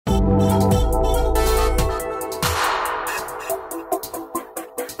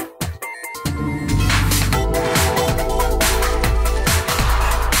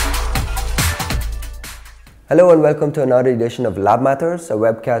Hello and welcome to another edition of Lab Matters, a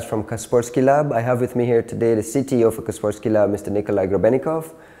webcast from Kaspersky Lab. I have with me here today the CTO for Kaspersky Lab, Mr. Nikolay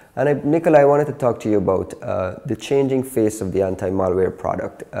Grebennikov. And Nikolay, I wanted to talk to you about the changing face of the anti-malware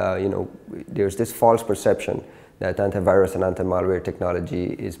product. There's this false perception that antivirus and anti-malware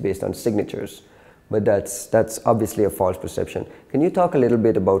technology is based on signatures, but that's obviously a false perception. Can you talk a little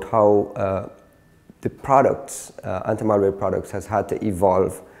bit about how the products, anti-malware products, has had to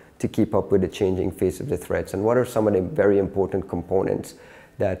evolve to keep up with the changing face of the threats, and what are some of the very important components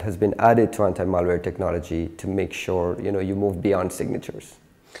that has been added to anti-malware technology to make sure you move beyond signatures?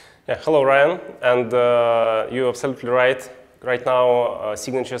 Yeah, hello Ryan, and you're absolutely right. Right now,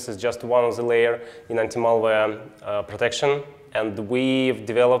 signatures is just one of the layers in anti-malware protection, and we've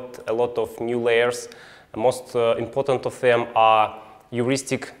developed a lot of new layers. The most important of them are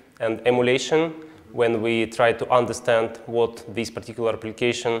heuristic and emulation, when we try to understand what this particular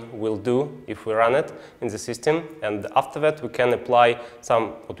application will do if we run it in the system. And after that, we can apply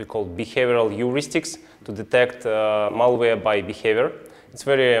some what we call behavioral heuristics to detect malware by behavior. It's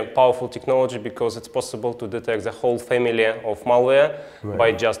very powerful technology because it's possible to detect the whole family of malware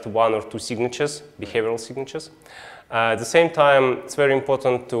by just one or two signatures, behavioral signatures. At the same time, it's very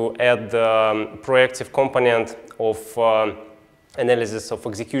important to add the proactive component of analysis of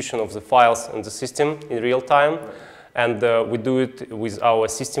execution of the files in the system in real time, and we do it with our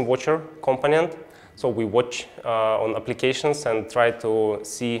system watcher component. So we watch on applications and try to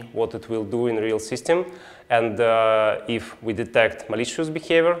see what it will do in real system, and if we detect malicious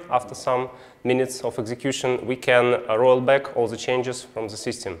behavior after some minutes of execution, we can roll back all the changes from the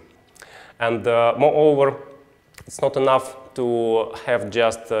system. And moreover, it's not enough to have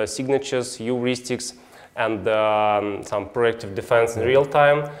just signatures, heuristics, and some proactive defense in real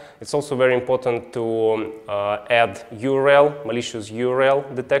time. It's also very important to add URL, malicious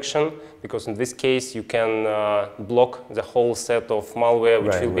URL detection, because in this case you can block the whole set of malware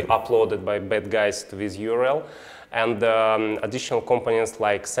which will be uploaded by bad guys to this URL. And additional components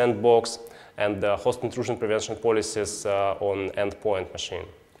like sandbox and host intrusion prevention policies on endpoint machine.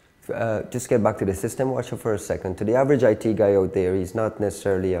 Just get back to the system watcher for a second. To the average IT guy out there, he's not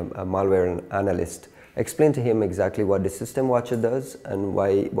necessarily a malware analyst. Explain to him exactly what the system watcher does and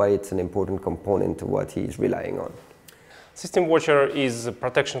why it's an important component to what he's relying on. System watcher is a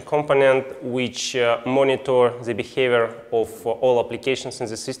protection component which monitor the behavior of all applications in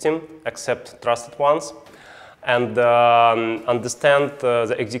the system except trusted ones, and understand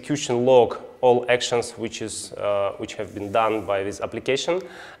the execution log, all actions which have been done by this application,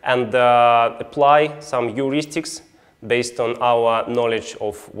 and apply some heuristics based on our knowledge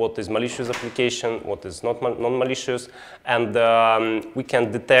of what is malicious application, what is not non-malicious, and we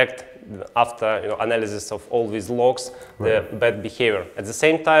can detect after analysis of all these logs the bad behavior. At the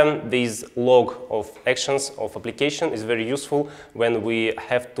same time, this log of actions of application is very useful when we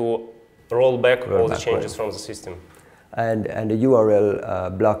have to roll back all the changes from the system. And the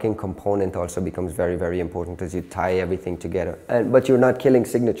URL blocking component also becomes very, very important as you tie everything together. But you're not killing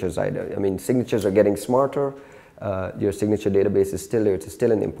signatures either. I mean, signatures are getting smarter. Your signature database is still there. It's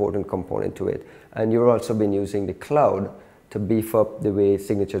still an important component to it. And you've also been using the cloud to beef up the way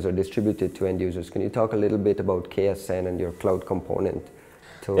signatures are distributed to end users. Can you talk a little bit about KSN and your cloud component?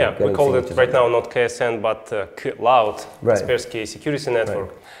 Yeah, we call it right now not KSN, but Cloud, Kaspersky Security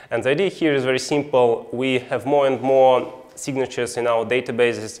Network. And the idea here is very simple. We have more and more signatures in our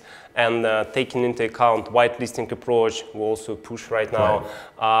databases, and taking into account whitelisting approach we also push right now,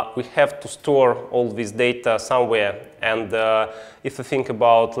 we have to store all this data somewhere. And if you think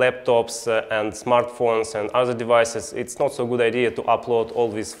about laptops and smartphones and other devices, it's not so good idea to upload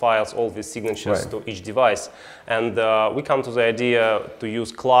all these files, all these signatures to each device. And we come to the idea to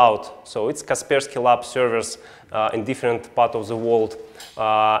use cloud. So it's Kaspersky Lab servers in different parts of the world,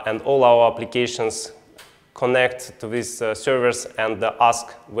 and all our applications connect to these servers and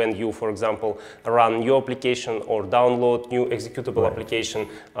ask when you, for example, run new application or download new executable application,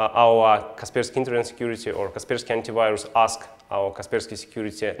 our Kaspersky Internet Security or Kaspersky Antivirus ask our Kaspersky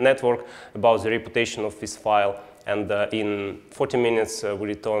Security Network about the reputation of this file, and in 40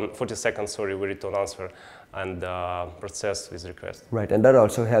 seconds, we return answer and process this request. Right, and that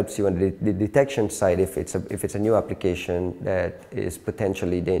also helps you on the detection side. If it's a new application that is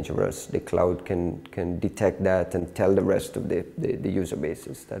potentially dangerous, the cloud can detect that and tell the rest of the user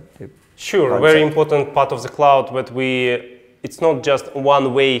bases that. Sure, very important part of the cloud, but it's not just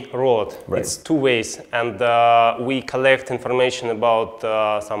one-way road. It's two ways, and we collect information about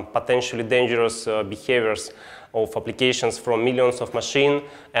some potentially dangerous behaviors of applications from millions of machines,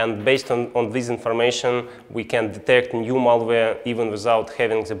 and based on this information we can detect new malware even without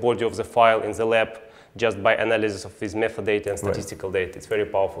having the body of the file in the lab just by analysis of this metadata and statistical data. It's very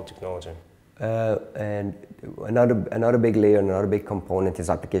powerful technology. And another big layer, another big component is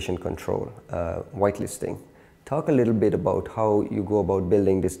application control, whitelisting. Talk a little bit about how you go about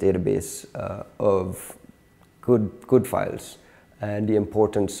building this database of good files, and the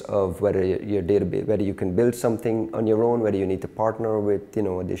importance of whether your database, whether you can build something on your own, whether you need to partner with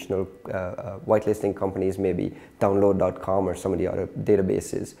additional whitelisting companies, maybe download.com or some of the other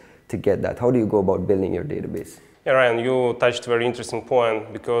databases to get that. How do you go about building your database? Yeah, Ryan, you touched a very interesting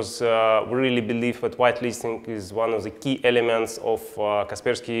point, because we really believe that whitelisting is one of the key elements of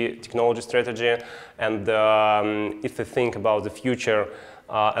Kaspersky technology strategy. And if you think about the future,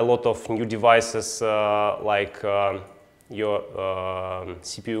 a lot of new devices like your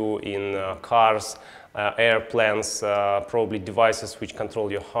CPU in cars, airplanes, probably devices which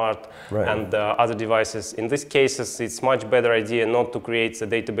control your heart, and other devices. In these cases, it's much better idea not to create a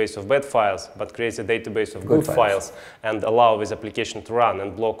database of bad files, but create a database of good files and allow this application to run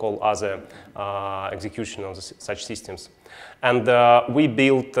and block all other execution of such systems. And we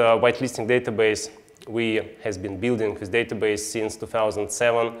built a whitelisting database. We have been building this database since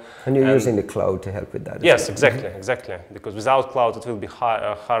 2007. And you're using the cloud to help with that? Yes, exactly. Because without cloud, it will be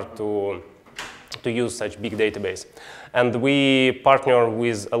hard to use such big database. And we partner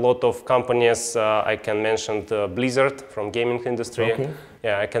with a lot of companies. I can mention Blizzard from gaming industry. Okay.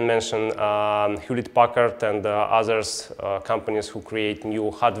 Yeah, I can mention Hewlett-Packard and others companies who create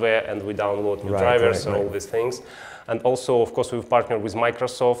new hardware, and we download new drivers and all these things. And also, of course, we've partnered with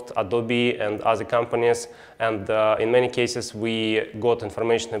Microsoft, Adobe, and other companies. And in many cases, we got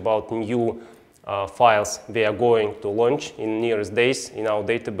information about new files they are going to launch in nearest days in our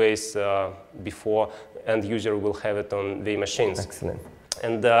database before end user will have it on their machines. Excellent.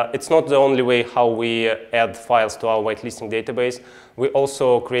 And it's not the only way how we add files to our whitelisting database. We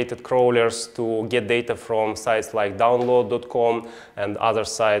also created crawlers to get data from sites like download.com and other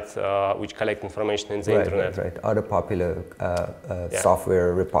sites which collect information in the internet. Other popular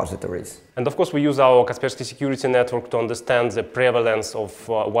software repositories. And of course, we use our Kaspersky security network to understand the prevalence of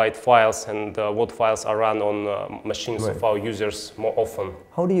white files and what files are run on machines of our users more often.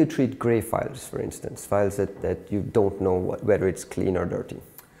 How do you treat gray files, for instance, files that you don't know whether it's clean or dirty?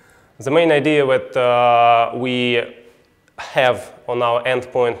 The main idea that we have on our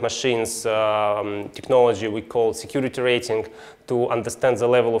endpoint machines technology we call security rating to understand the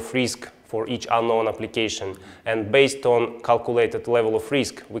level of risk for each unknown application. And based on calculated level of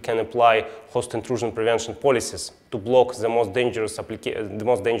risk, we can apply host intrusion prevention policies to block the most dangerous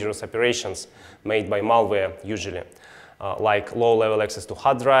operations made by malware usually, like low-level access to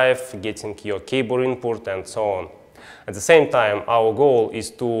hard drive, getting your keyboard input, and so on. At the same time, our goal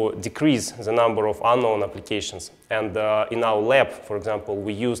is to decrease the number of unknown applications. And in our lab, for example,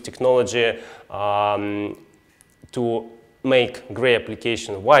 we use technology to make gray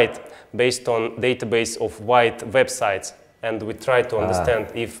application white based on database of white websites. And we try to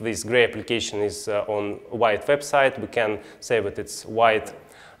understand if this gray application is on white website, we can say that it's white.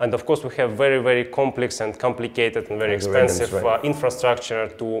 And of course, we have very, very complex and complicated and very expensive infrastructure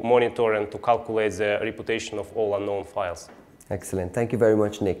to monitor and to calculate the reputation of all unknown files. Excellent. Thank you very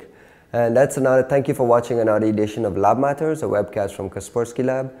much, Nick. And thank you for watching another edition of Lab Matters, a webcast from Kaspersky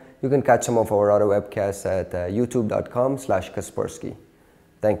Lab. You can catch some of our other webcasts at youtube.com/Kaspersky.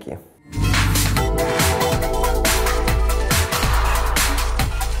 Thank you.